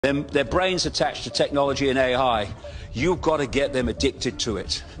Their brains attached to technology and AI. You've got to get them addicted to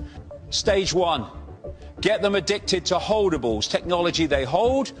it. Stage one, get them addicted to holdables, technology they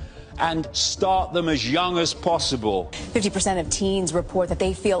hold, and start them as young as possible. 50% of teens report that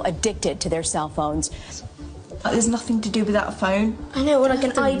they feel addicted to their cell phones. There's nothing to do without a phone. I know, or like an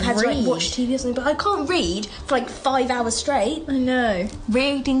iPad to like watch TV or something, but I can't read for like 5 hours straight. I know.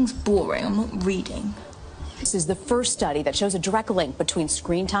 Reading's boring. I'm not reading. This is the first study that shows a direct link between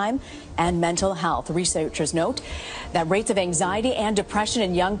screen time and mental health. Researchers note that rates of anxiety and depression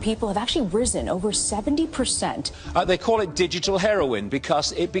in young people have actually risen over 70%. They call it digital heroin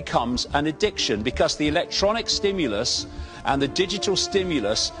because it becomes an addiction, because the electronic stimulus and the digital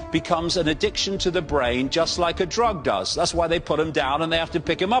stimulus becomes an addiction to the brain, just like a drug does. That's why they put them down and they have to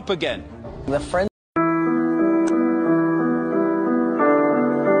pick them up again. The friend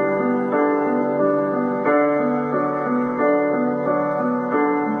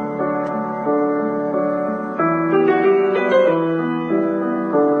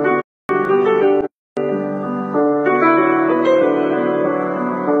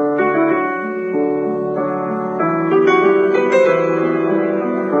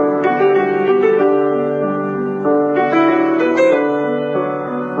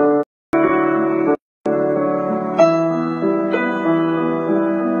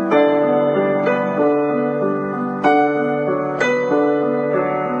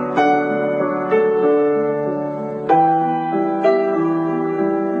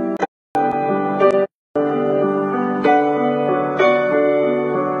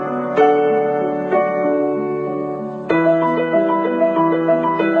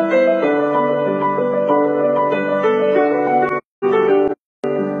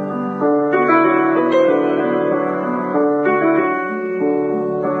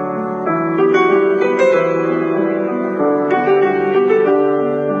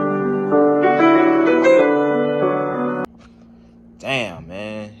Damn,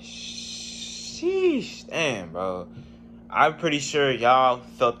 man. Sheesh. Damn, bro. I'm pretty sure y'all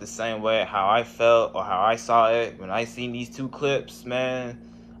felt the same way how I felt or how I saw it when I seen these two clips, man.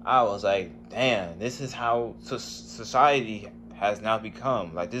 I was like, damn, this is how society has now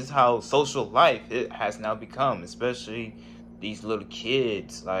become. Like, this is how social life it has now become, especially these little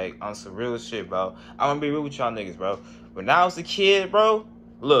kids, like, on some real shit, bro. I'm gonna be real with y'all niggas, bro. When I was a kid, bro,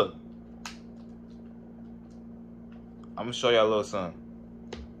 look. I'm gonna show y'all a little something.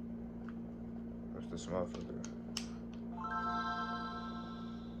 What's this motherfucker?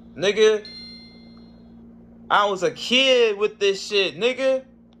 Nigga, I was a kid with this shit, nigga.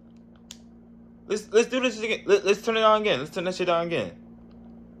 Let's do this again. Let's turn it on again. Let's turn that shit on again.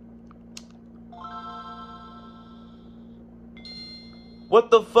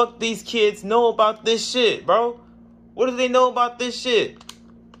 What the fuck these kids know about this shit, bro? What do they know about this shit?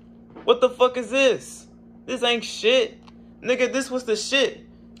 What the fuck is this? This ain't shit. Nigga, this was the shit.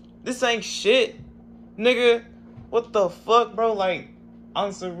 This ain't shit. Nigga, what the fuck, bro? Like,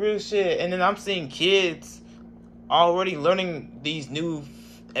 on some real shit. And then I'm seeing kids already learning these new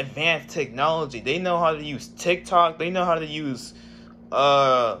advanced technology. They know how to use TikTok. They know how to use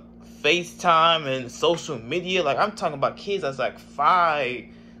FaceTime and social media. Like, I'm talking about kids that's like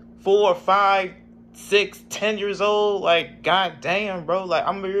 4, 5, 6, 10 years old. Like, goddamn, bro. Like,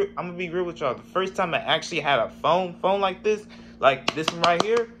 I'm gonna be real with y'all. The first time I actually had a phone like this one right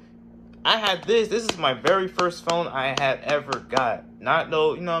here, I had this. This is my very first phone I had ever got. Not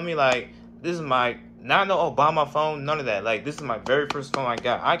no, you know what I mean? Like, this is my, not no Obama phone, none of that. Like, this is my very first phone I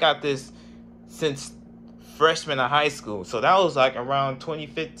got. I got this since freshman of high school. So that was like around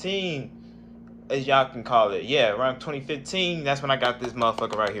 2015, as y'all can call it. Yeah, around 2015, that's when I got this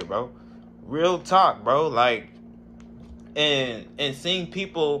motherfucker right here, bro. Real talk, bro. Like, and seeing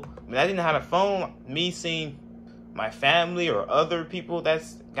people, when I didn't have a phone, me seeing my family or other people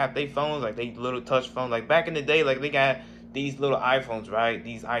that's got their phones, like they little touch phones, like back in the day, like they got these little iPhones, right?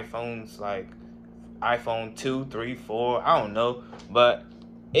 These iPhones, like iPhone 2, 3, 4, I don't know, but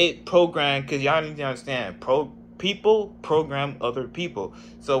it programmed, because y'all need to understand, people program other people.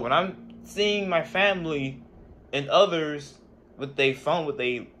 So when I'm seeing my family and others with their phone, with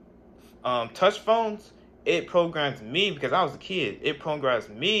their touch phones, it programs me, because I was a kid. It programs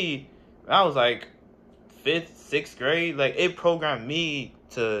me when I was like 5th, 6th grade. Like, it programmed me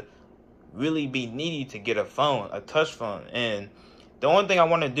to really be needy to get a phone, a touch phone. And the only thing I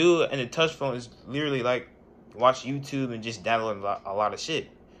want to do in a touch phone is literally like watch YouTube and just download a lot of shit.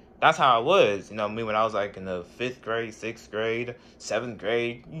 That's how I was, you know what I mean, when I was like in the 5th grade, 6th grade, 7th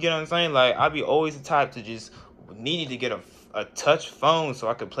grade. You get what I'm saying? Like, I'd be always the type to just needed to get a touch phone so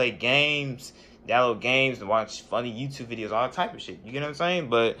I could play games, download games and watch funny YouTube videos, all type of shit. You get what I'm saying?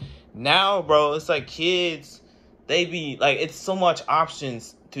 But now, bro, it's like kids, they be like, it's so much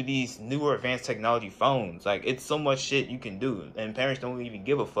options to these newer advanced technology phones. Like, it's so much shit you can do, and parents don't even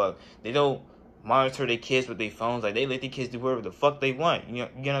give a fuck. They don't monitor their kids with their phones. Like, they let their kids do whatever the fuck they want. You know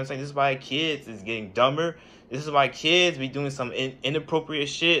what I'm saying? This is why kids is getting dumber. This is why kids be doing some inappropriate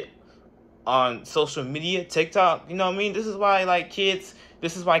shit on social media, TikTok. You know what I mean? This is why, like, kids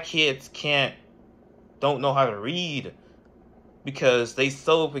don't know how to read, because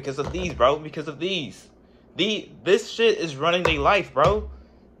of these, bro. Because of these. This shit is running their life, bro.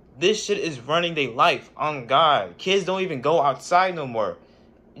 This shit is running their life. On God. Kids don't even go outside no more.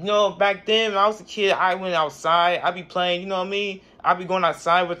 You know, back then, when I was a kid, I went outside. I be playing, you know what I mean? I be going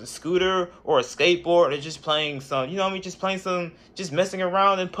outside with a scooter or a skateboard and just playing some, you know what I mean? Just messing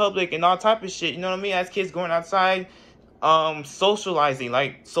around in public and all type of shit. You know what I mean? As kids going outside, socializing,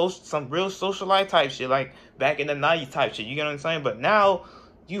 like some real social life type shit, like back in the 90s type shit. You get what I'm saying? But now,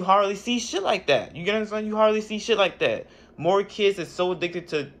 you hardly see shit like that. You get what I'm saying? You hardly see shit like that. More kids are so addicted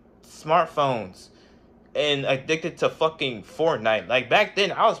to smartphones and addicted to fucking Fortnite. Like, back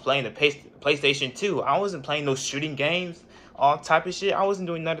then, I was playing the PlayStation 2. I wasn't playing no shooting games, all type of shit. I wasn't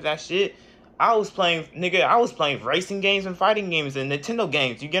doing none of that shit. I was playing racing games and fighting games and Nintendo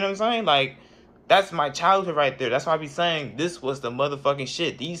games. You get what I'm saying? Like, that's my childhood right there. That's why I be saying this was the motherfucking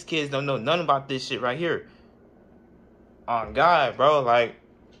shit. These kids don't know nothing about this shit right here. On God, bro. Like,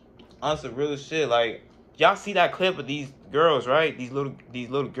 on some real shit. Like, y'all see that clip of these girls, right? These little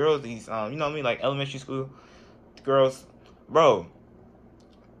girls, you know what I mean, like elementary school girls, bro.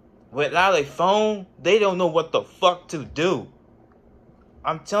 Without a phone, they don't know what the fuck to do.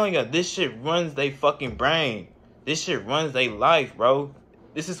 I'm telling you, this shit runs their fucking brain. This shit runs their life, bro.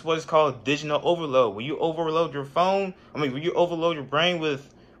 This is what is called digital overload. When you overload your phone, when you overload your brain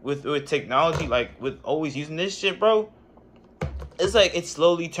with technology, like with always using this shit, bro. It's like it's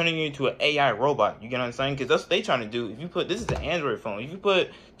slowly turning you into an AI robot. You get what I'm saying? Because that's what they trying to do. If you put, this is an Android phone. If you put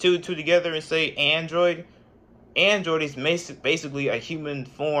two together and say Android is basically a human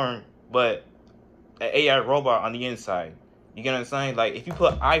form, but an AI robot on the inside. You get what I'm saying? Like, if you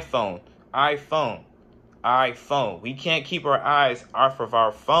put iPhone. We can't keep our eyes off of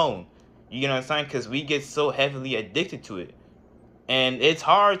our phone. You get what I'm saying? Because we get so heavily addicted to it. And it's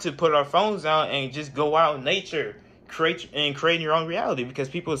hard to put our phones down and just go out in nature. Creating your own reality, because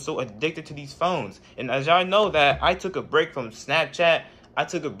people are so addicted to these phones. And as y'all know, that I took a break from Snapchat, I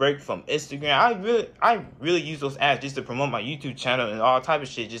took a break from Instagram. I really use those apps just to promote my YouTube channel and all type of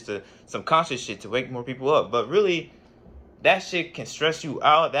shit, just to some conscious shit to wake more people up. But really, that shit can stress you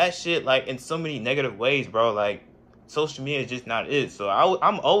out. That shit, like, in so many negative ways, bro. Like, social media is just not it. So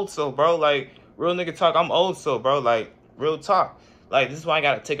I'm old soul, bro. Like, real nigga talk, I'm old soul, bro. Like, real talk. Like, this is why I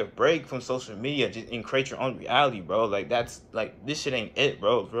gotta take a break from social media and create your own reality, bro. Like, that's, like, this shit ain't it,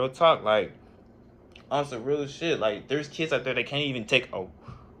 bro. Real talk. Like, on some real shit. Like, there's kids out there that can't even take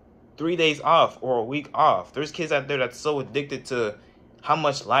 3 days off or a week off. There's kids out there that's so addicted to how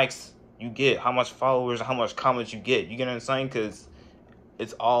much likes you get, how much followers, how much comments you get. You get what I'm saying? Because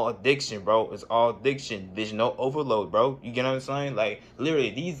it's all addiction, bro. It's all addiction. There's no overload, bro. You get what I'm saying? Like,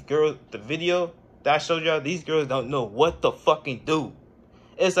 literally, these girls, the video that I showed y'all, these girls don't know what to fucking do.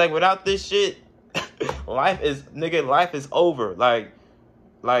 It's like, without this shit, life is over. Like,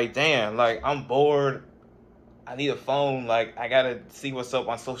 damn, like, I'm bored. I need a phone. Like, I gotta see what's up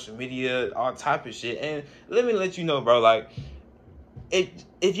on social media, all type of shit. And let me let you know, bro, like,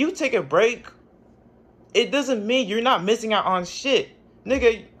 if you take a break, it doesn't mean you're not missing out on shit.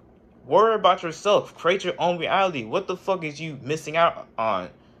 Nigga, worry about yourself. Create your own reality. What the fuck is you missing out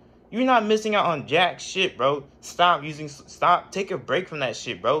on? You're not missing out on jack shit, bro. Take a break from that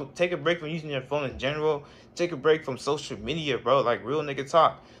shit, bro. Take a break from using your phone in general. Take a break from social media, bro. Like, real nigga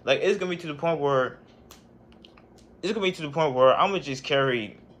talk. Like, it's gonna be to the point where I'm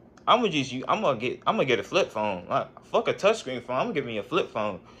gonna get a flip phone. Like, fuck a touchscreen phone. I'm gonna get me a flip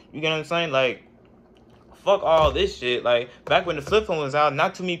phone. You get what I'm saying? Like, fuck all this shit. Like, back when the flip phone was out,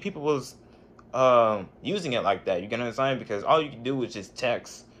 not too many people was using it like that. You get what I'm saying? Because all you can do is just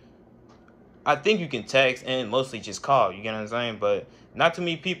text. I think you can text and mostly just call. You get what I'm saying? But not too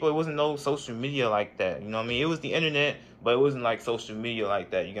many people. It wasn't no social media like that. You know what I mean? It was the internet, but it wasn't like social media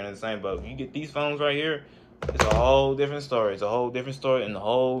like that. You get what I'm saying? But you get these phones right here, it's a whole different story. It's a whole different story, and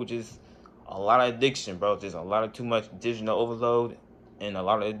just a lot of addiction, bro. There's a lot of too much digital overload and a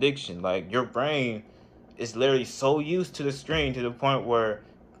lot of addiction. Like, your brain is literally so used to the screen to the point where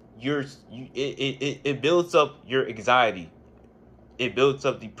it builds up your anxiety. It builds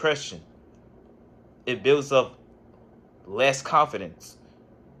up depression. It builds up less confidence.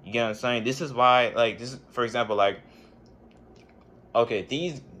 You get what I'm saying? This is why, like, this is, for example, like, okay,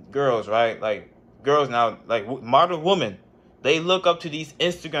 these girls, right? Like, girls now, like, model women, they look up to these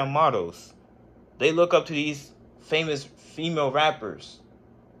Instagram models. They look up to these famous female rappers.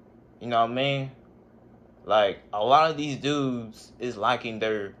 You know what I mean? Like, a lot of these dudes is liking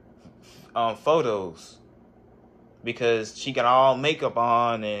their photos because she got all makeup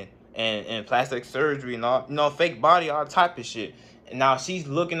on and plastic surgery and all, you know, fake body, all type of shit. And now she's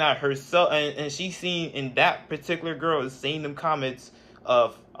looking at herself, and she's seen, in that particular girl is seeing them comments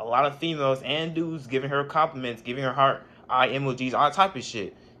of a lot of females and dudes giving her compliments, giving her heart eye emojis, all type of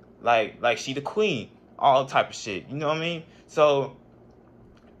shit. Like she the queen, all type of shit. You know what I mean? So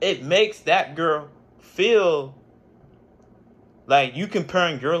it makes that girl feel like you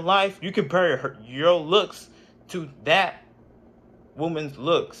comparing your life, you compare your looks to that woman's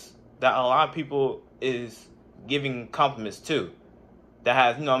looks that a lot of people is giving compliments to. That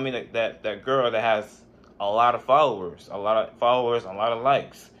has, you know what I mean, like that girl that has a lot of followers, a lot of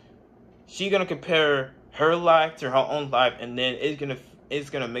likes. She gonna compare her life to her own life, and then it's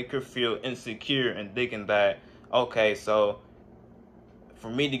gonna make her feel insecure and thinking that, okay, so for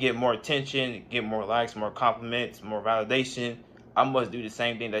me to get more attention, get more likes, more compliments, more validation, I must do the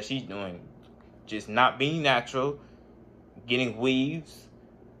same thing that she's doing. Just not being natural, getting weaves,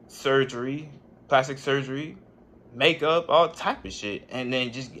 surgery, plastic surgery, makeup, all type of shit. And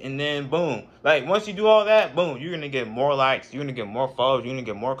then boom. Like, once you do all that, boom, you're gonna get more likes, you're gonna get more followers, you're gonna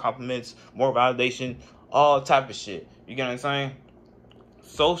get more compliments, more validation, all type of shit. You get what I'm saying?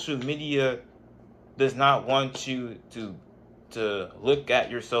 Social media does not want you to look at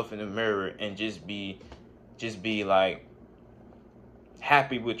yourself in the mirror and just be like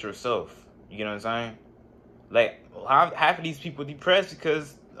happy with yourself. You get what I'm saying? Like, half of these people depressed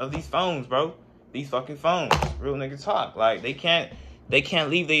because of these phones, bro. These fucking phones. Real nigga talk. Like, they can't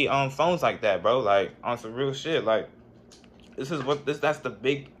leave their phones like that, bro. Like, on some real shit. Like, that's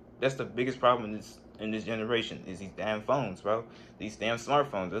the biggest problem in this generation is these damn phones, bro. These damn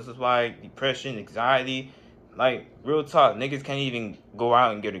smartphones. This is why depression, anxiety, like, real talk, niggas can't even go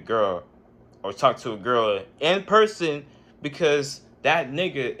out and get a girl or talk to a girl in person because that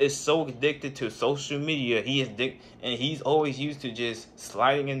nigga is so addicted to social media. He's always used to just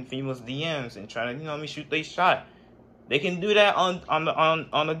sliding in females' DMs and trying to, you know what I mean, shoot they shot. They can do that on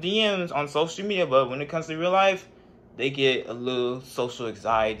the DMs on social media, but when it comes to real life, they get a little social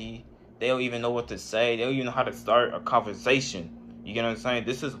anxiety. They don't even know what to say. They don't even know how to start a conversation. You get what I'm saying?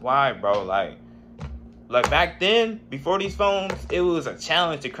 This is why, bro, like back then, before these phones, it was a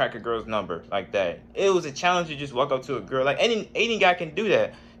challenge to crack a girl's number like that. It was a challenge to just walk up to a girl. Like, any guy can do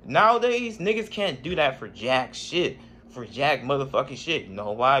that. Nowadays, niggas can't do that for jack shit. For jack motherfucking shit. You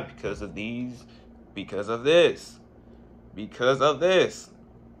know why? Because of this. Because of this.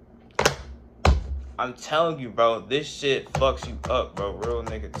 I'm telling you, bro, this shit fucks you up, bro. Real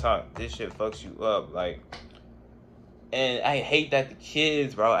nigga talk. This shit fucks you up. Like, and I hate that the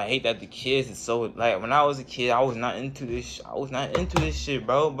kids, bro. I hate that the kids is so, like, when I was a kid, I was not into this. I was not into this shit,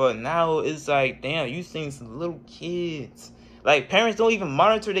 bro. But now it's like, damn, you seeing some little kids. Like, parents don't even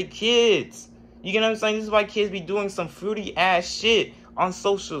monitor their kids. You get what I'm saying? This is why kids be doing some fruity ass shit on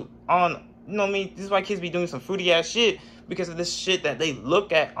you know what I mean? This is why kids be doing some fruity ass shit because of this shit that they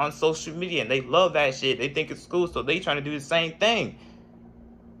look at on social media, and they love that shit. They think it's cool, so they trying to do the same thing.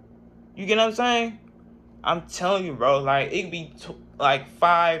 You get what I'm saying? I'm telling you, bro, like, it be like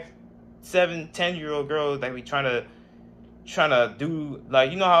 5, 7, 10-year-old girls that be trying to do,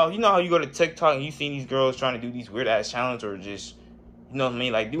 like, you know how you go to TikTok and you see these girls trying to do these weird ass challenges, or just, you know what I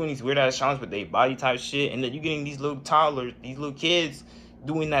mean, like, doing these weird ass challenges with their body type shit, and then you getting these little toddlers, these little kids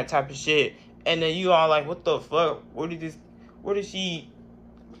doing that type of shit, and then you all like, what the fuck? How did she,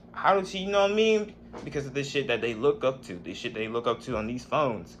 you know what I mean? Because of this shit that they look up to, on these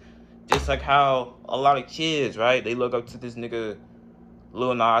phones. Just like how a lot of kids, right? They look up to this nigga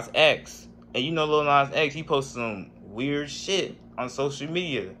Lil Nas X. And you know Lil Nas X, he posts some weird shit on social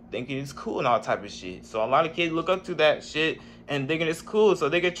media, thinking it's cool and all type of shit. So a lot of kids look up to that shit and thinking it's cool. So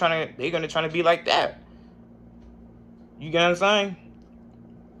they're gonna try to be like that. You get what I'm saying?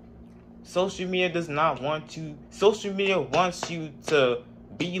 Social media wants you to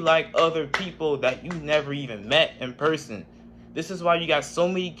be like other people that you never even met in person. This is why you got so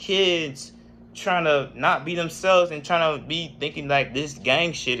many kids trying to not be themselves and trying to be thinking like this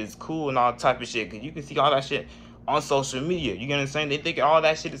gang shit is cool and all type of shit. Because you can see all that shit on social media. You get what I'm saying? They think all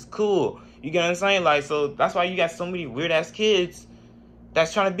that shit is cool. You get what I'm saying? Like, so that's why you got so many weird ass kids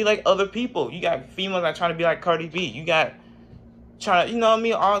that's trying to be like other people. You got females that trying to be like Cardi B. You got trying to, you know what I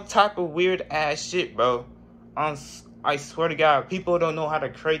mean? All type of weird ass shit, bro. On I swear to God, people don't know how to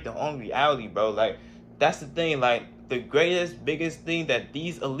create their own reality, bro. Like, that's the thing. Like, the greatest, biggest thing that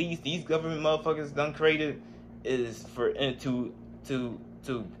these elites, these government motherfuckers done created is for to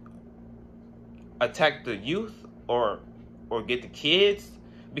attack the youth or get the kids,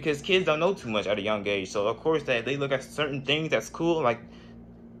 because kids don't know too much at a young age. So of course that they look at certain things that's cool, like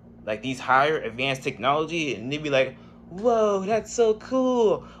these higher advanced technology, and they be like, whoa, that's so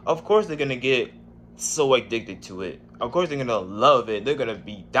cool. Of course they're gonna get so addicted to it. Of course they're gonna love it. They're gonna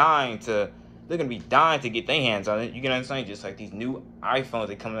be dying to get their hands on it. You get what I'm saying? Just like these new iPhones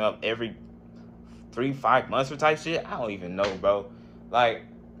that coming up every 3-5 months or type shit. I don't even know, bro. Like,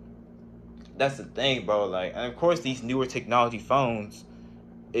 that's the thing, bro. Like, and of course these newer technology phones,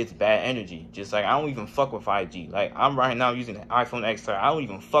 it's bad energy. Just like, I don't even fuck with 5G. Like, I'm right now using the iPhone XR. I don't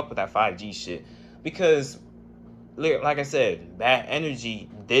even fuck with that 5G shit, because like I said, bad energy,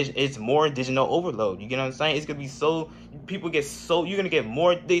 it's more digital overload. You get what I'm saying? It's gonna be so, you're gonna get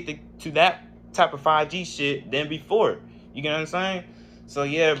more addicted to that type of 5G shit than before. You get what I'm saying? So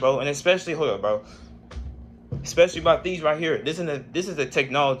yeah, bro. And especially, hold up, bro, especially about these right here. This is a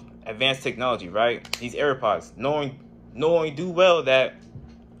technology, advanced technology, right? These AirPods, knowing do well that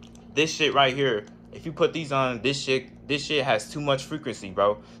this shit right here, if you put these on, this shit has too much frequency,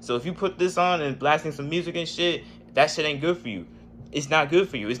 bro. So if you put this on and blasting some music and shit, that shit ain't good for you. It's not good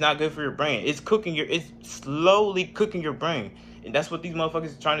for you. It's not good for your brain. It's slowly cooking your brain. And that's what these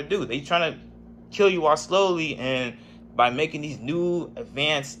motherfuckers are trying to do. They trying to kill you all slowly, and by making these new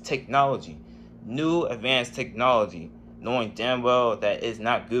advanced technology, knowing damn well that it's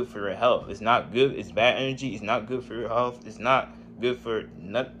not good for your health. It's not good. It's bad energy. It's not good for your health. It's not good for, you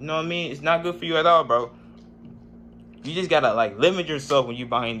know what I mean? It's not good for you at all, bro. You just gotta, like, limit yourself when you're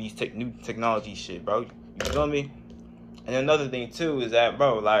buying these new technology shit, bro. You feel me? And another thing too is that,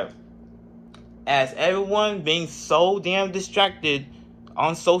 bro, like, as everyone being so damn distracted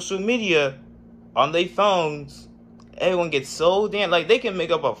on social media, on their phones, everyone gets so damn, like, they can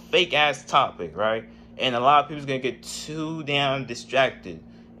make up a fake ass topic, right? And a lot of people's gonna get too damn distracted.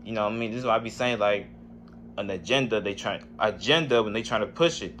 You know what I mean? This is why I be saying, like, an agenda, when they trying to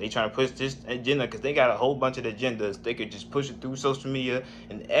push it. They trying to push this agenda because they got a whole bunch of agendas. They could just push it through social media,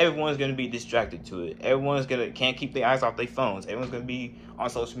 and everyone's gonna be distracted to it. Everyone's can't keep their eyes off their phones. Everyone's gonna be on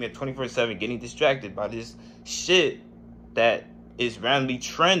social media 24/7, getting distracted by this shit that is randomly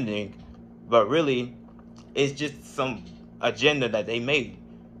trending, but really it's just some agenda that they made.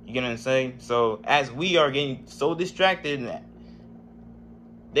 You get what I'm saying? So as we are getting so distracted,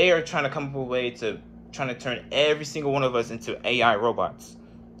 they are trying to come up with a way to trying to turn every single one of us into AI robots.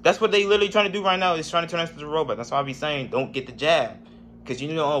 That's what they literally trying to do right now, is trying to turn us into a robot. That's why I be saying, don't get the jab, because you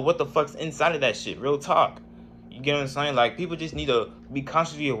don't know what the fuck's inside of that shit. Real talk. You get what I'm saying? Like, people just need to be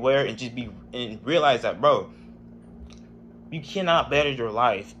consciously aware and realize that, bro, you cannot better your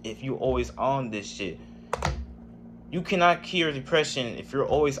life if you're always on this shit. You cannot cure depression if you're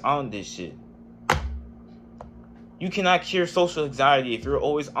always on this shit. You cannot cure social anxiety if you're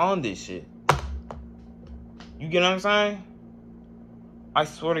always on this shit. You get what I'm saying? I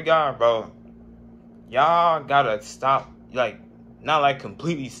swear to God, bro. Y'all gotta stop, like, not like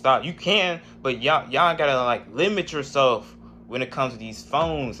completely stop. You can, but y'all gotta, like, limit yourself when it comes to these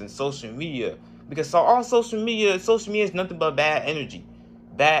phones and social media. Because all social media is nothing but bad energy.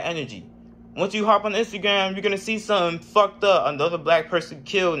 Bad energy. Once you hop on Instagram, you're gonna see something fucked up, another black person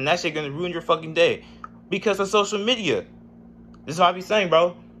killed, and that shit gonna ruin your fucking day. Because of social media. This is what I be saying,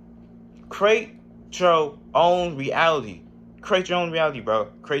 bro. Create your own reality. Create your own reality, bro.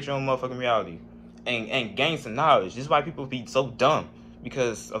 Create your own motherfucking reality. And gain some knowledge. This is why people be so dumb.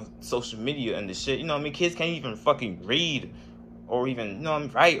 Because of social media and the shit. You know what I mean? Kids can't even fucking read. Or even, you know what I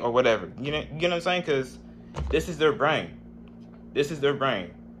mean, write or whatever. You know what I'm saying? Because this is their brain. This is their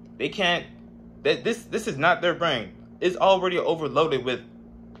brain. They can't, this is not their brain. It's already overloaded with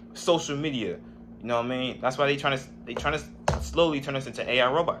social media. You know what I mean? That's why they trying to slowly turn us into AI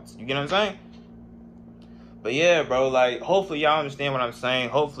robots. You get what I'm saying? But yeah, bro, like, hopefully y'all understand what I'm saying.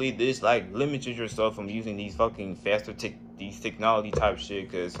 Hopefully this, like, limits yourself from using these fucking faster these technology type shit,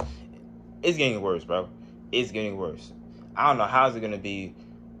 because it's getting worse, bro. It's getting worse. I don't know how's it gonna be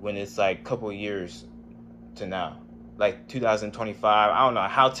when it's like a couple of years to now, like 2025. I don't know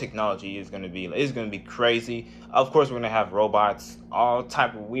how technology is gonna be. It's gonna be crazy. Of course, we're gonna have robots, all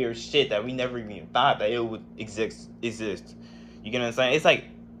type of weird shit that we never even thought that it would exist. You get what I'm saying? It's like,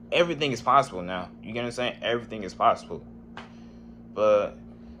 everything is possible now. You get what I'm saying? Everything is possible. But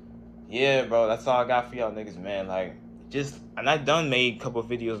yeah, bro, that's all I got for y'all niggas, man. Like, and I done made a couple of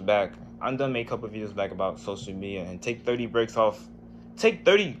videos back. about social media, and take 30 breaks off take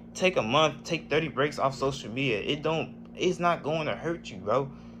a month, take 30 breaks off social media. It's not going to hurt you,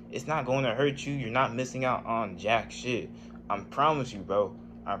 bro. It's not going to hurt you. You're not missing out on jack shit. I promise you, bro.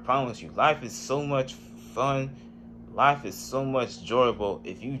 I promise you. Life is so much fun. Life is so much enjoyable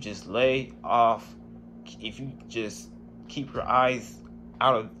if you just lay off, if you just keep your eyes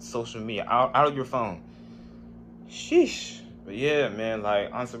out of social media, out of your phone. Sheesh. But yeah, man,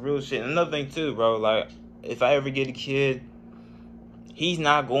 like, on some real shit. And another thing too, bro, like, if I ever get a kid, he's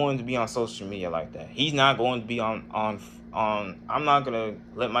not going to be on social media like that. He's not going to be on I'm not gonna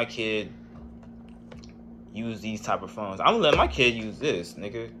let my kid use these type of phones. I'm gonna let my kid use this,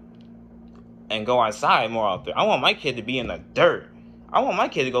 nigga, and go outside more out there. I want my kid to be in the dirt. I want my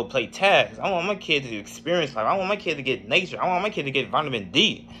kid to go play tags. I want my kid to experience life. I want my kid to get nature. I want my kid to get vitamin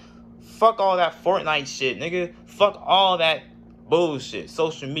D. Fuck all that Fortnite shit, nigga. Fuck all that bullshit.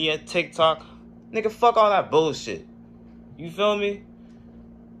 Social media, TikTok. Nigga, fuck all that bullshit. You feel me?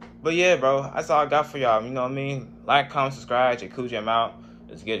 But yeah, bro, that's all I got for y'all. You know what I mean? Like, comment, subscribe. Jay Coogi, I'm out.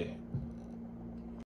 Let's get it.